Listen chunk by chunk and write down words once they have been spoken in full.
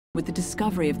with the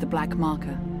discovery of the Black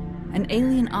Marker, an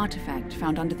alien artifact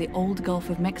found under the old Gulf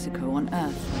of Mexico on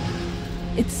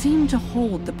Earth. It seemed to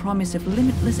hold the promise of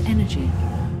limitless energy,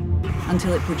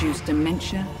 until it produced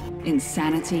dementia,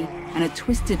 insanity, and a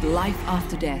twisted life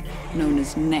after death known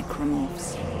as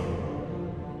necromorphs.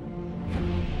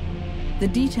 The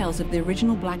details of the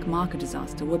original Black Marker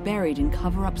disaster were buried in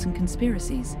cover-ups and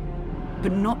conspiracies,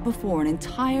 but not before an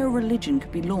entire religion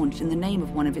could be launched in the name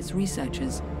of one of its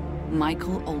researchers,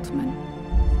 Michael Altman.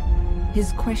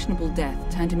 His questionable death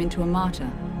turned him into a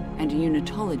martyr, and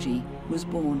unitology was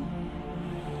born.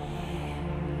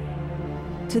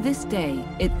 To this day,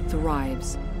 it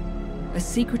thrives, a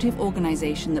secretive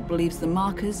organization that believes the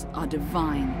markers are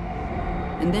divine,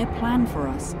 and their plan for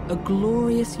us, a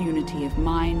glorious unity of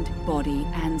mind, body,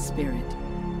 and spirit.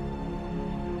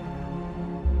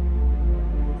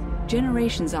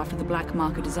 Generations after the Black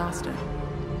Marker disaster,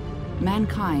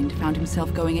 mankind found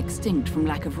himself going extinct from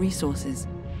lack of resources.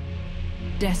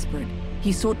 Desperate,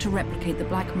 he sought to replicate the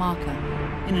Black Marker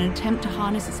in an attempt to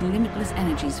harness its limitless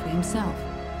energies for himself.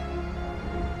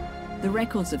 The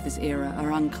records of this era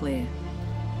are unclear,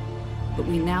 but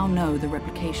we now know the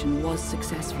replication was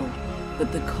successful,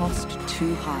 but the cost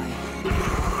too high.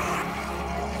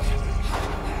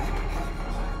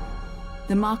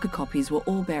 The marker copies were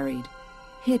all buried,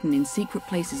 hidden in secret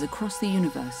places across the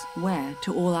universe where,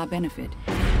 to all our benefit,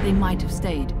 they might have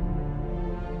stayed.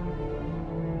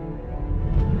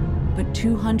 But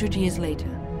 200 years later,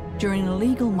 during an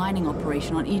illegal mining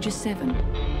operation on Aegis 7,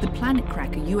 the planet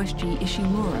cracker USG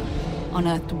Ishimura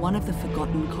unearthed one of the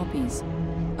forgotten copies,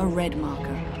 a red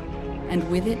marker, and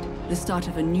with it, the start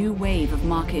of a new wave of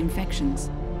marker infections.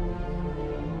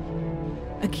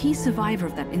 A key survivor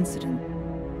of that incident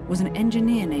was an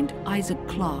engineer named Isaac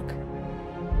Clarke.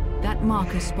 That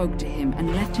marker spoke to him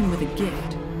and left him with a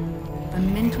gift, a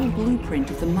mental blueprint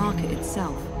of the marker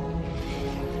itself.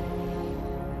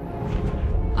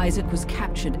 Isaac was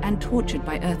captured and tortured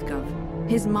by EarthGov,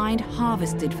 his mind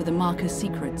harvested for the marker's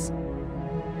secrets.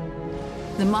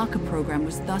 The marker program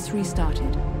was thus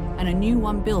restarted, and a new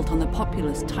one built on the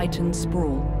populous Titan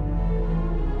sprawl.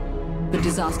 The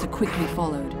disaster quickly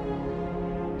followed.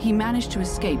 He managed to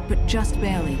escape, but just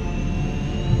barely.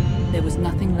 There was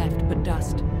nothing left but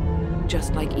dust,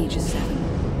 just like Aegis 7.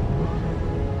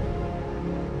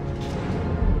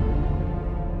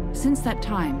 Since that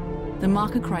time, the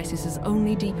marker crisis has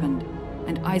only deepened,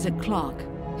 and Isaac Clarke,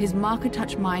 his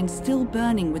marker-touch mind still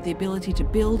burning with the ability to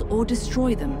build or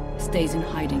destroy them, stays in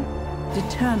hiding,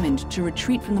 determined to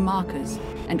retreat from the markers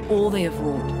and all they have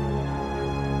wrought.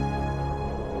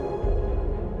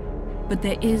 But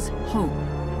there is hope.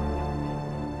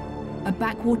 A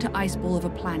backwater ice ball of a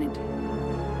planet,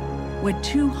 where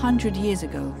 200 years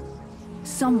ago,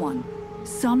 someone,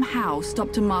 somehow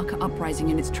stopped a marker uprising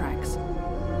in its tracks.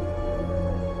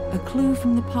 A clue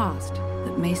from the past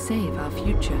that may save our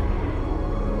future.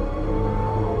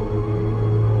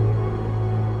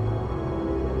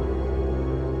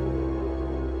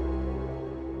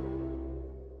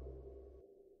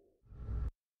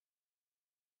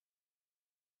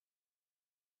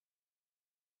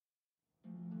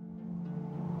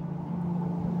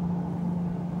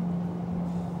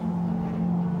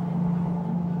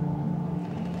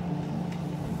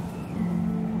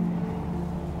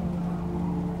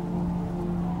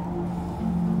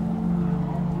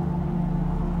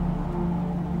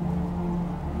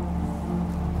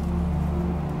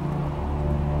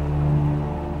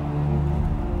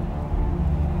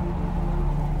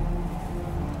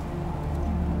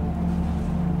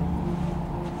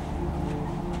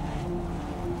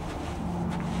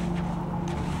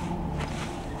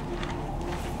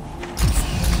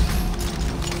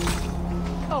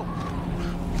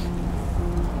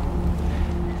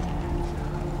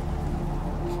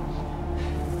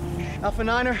 Alpha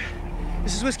Niner,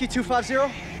 this is Whiskey 250.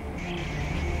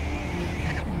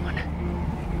 Come on.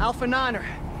 Alpha Niner,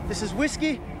 this is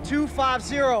Whiskey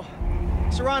 250.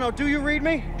 Serrano, do you read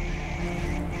me?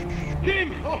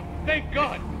 Jim! Oh, thank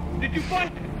God! Did you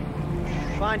find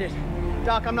it? Find it.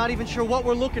 Doc, I'm not even sure what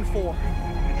we're looking for.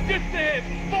 Just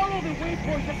follow the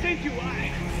waypoints I sent you.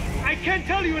 I can't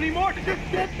tell you anymore. Just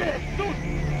get there.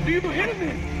 Do you hear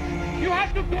me? You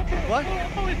have to get there. What?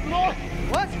 Oh, it's lost.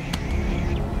 What?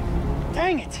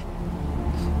 Dang it!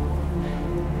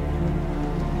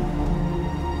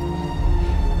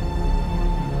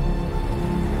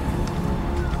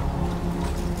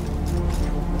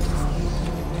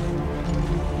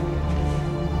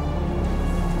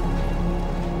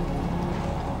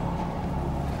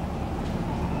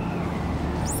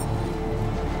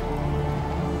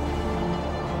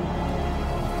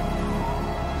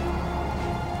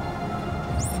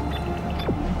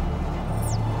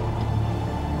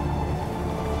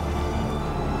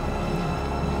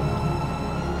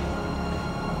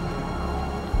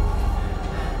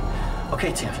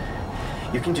 Okay, Tim.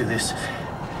 You can do this.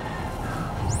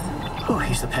 Oh,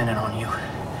 he's dependent on you.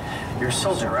 You're a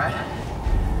soldier, right?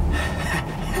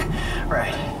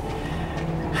 Right.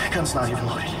 Gun's not even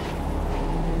loaded.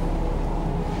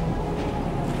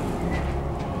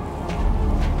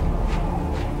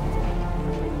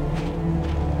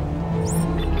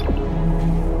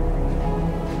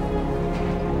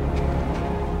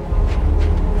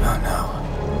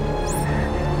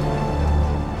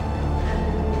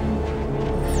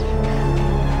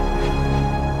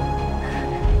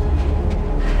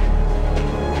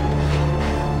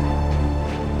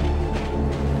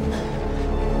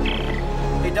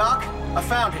 Doc, I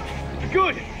found it.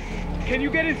 Good. Can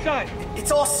you get inside?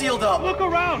 It's all sealed up. Look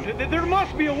around. There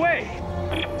must be a way.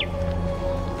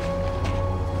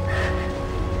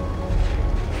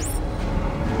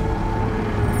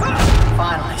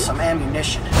 Finally, some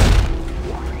ammunition.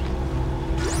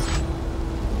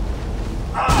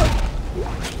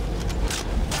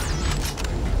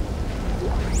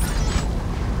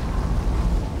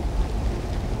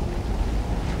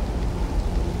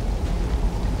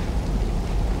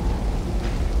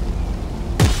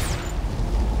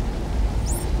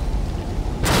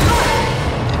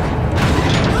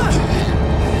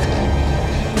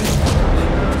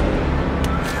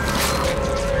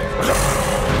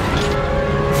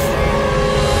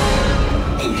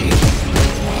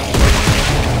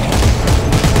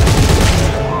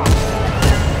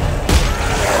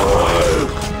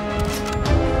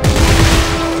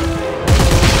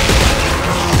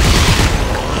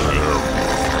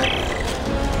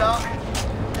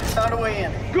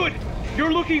 Good!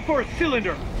 You're looking for a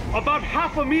cylinder, about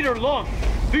half a meter long.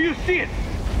 Do you see it?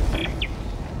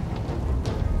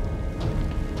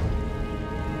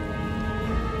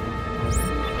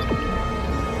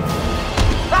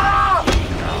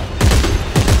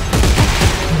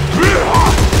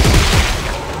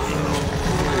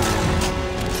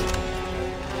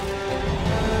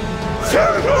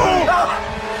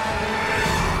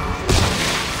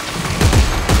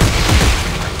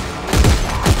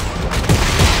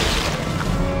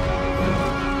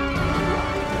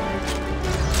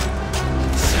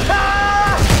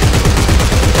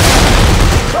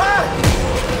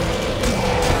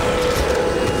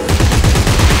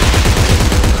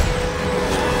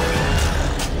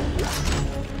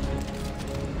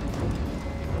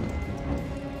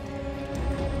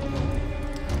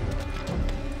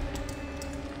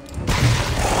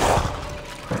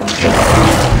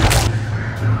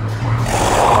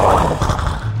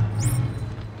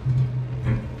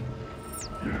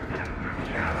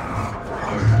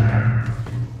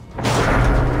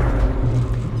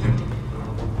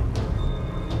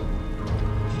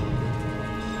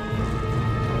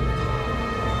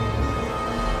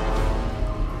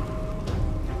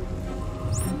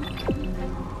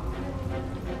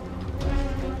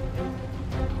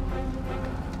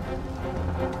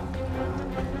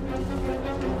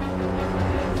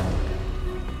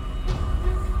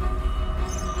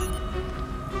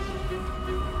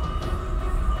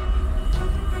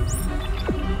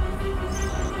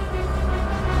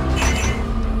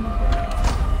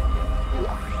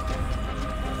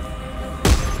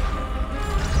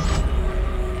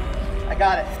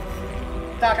 Got it.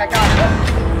 Doc, I got it.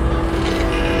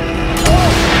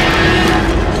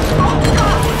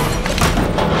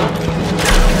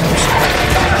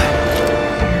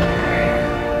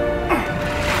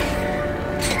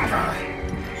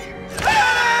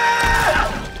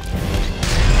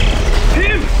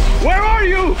 Tim, where are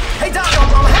you? Hey, Doc,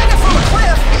 I'm hanging from a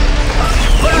cliff,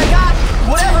 but I got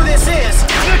whatever this is.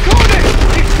 The codex!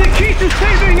 It's the key to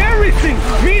saving everything!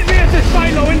 Meet me at the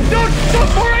silo and don't stop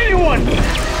for anyone!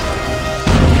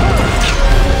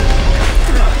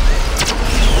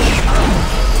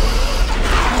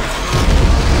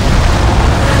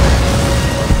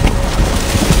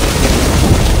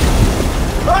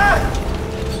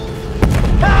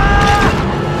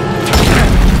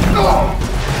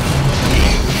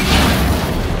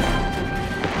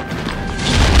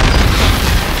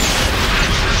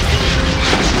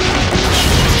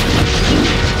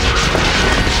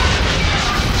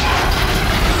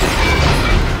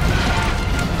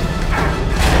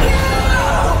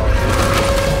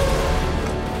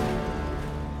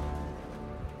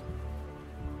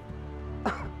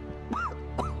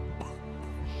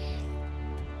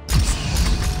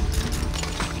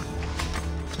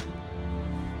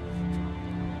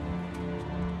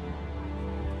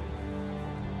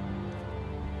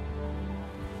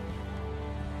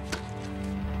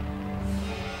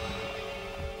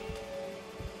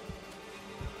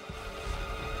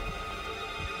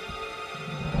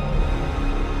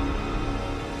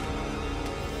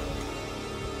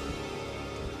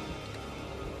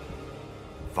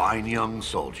 Fine young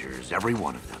soldiers, every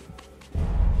one of them.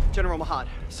 General Mahad,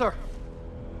 sir.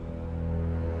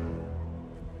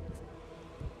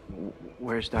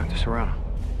 Where's Dr. Serrano?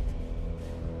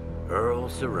 Earl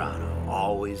Serrano,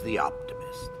 always the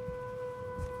optimist.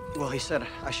 Well, he said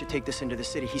I should take this into the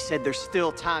city. He said there's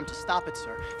still time to stop it,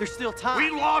 sir. There's still time.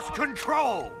 We lost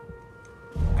control!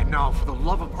 And now, for the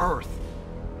love of Earth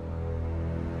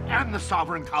and the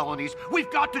sovereign colonies,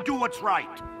 we've got to do what's right.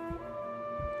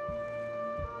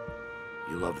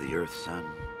 You love the Earth, son?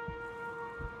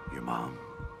 Your mom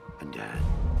and dad?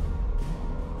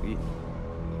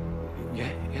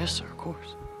 Yes, sir, of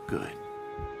course. Good.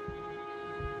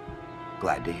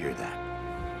 Glad to hear that.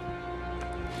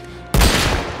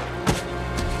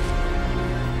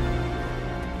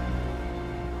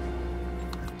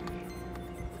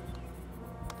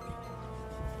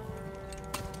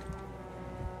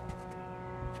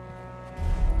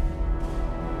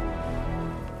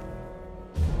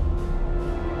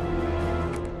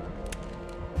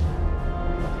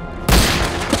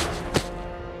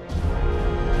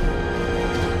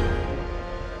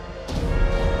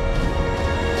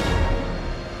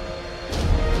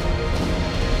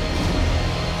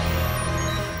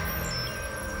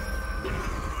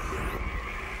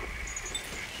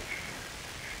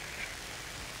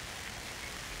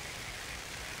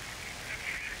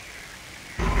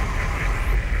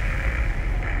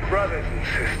 Brothers and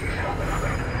sisters,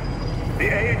 the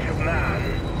age of man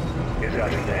is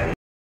at an end.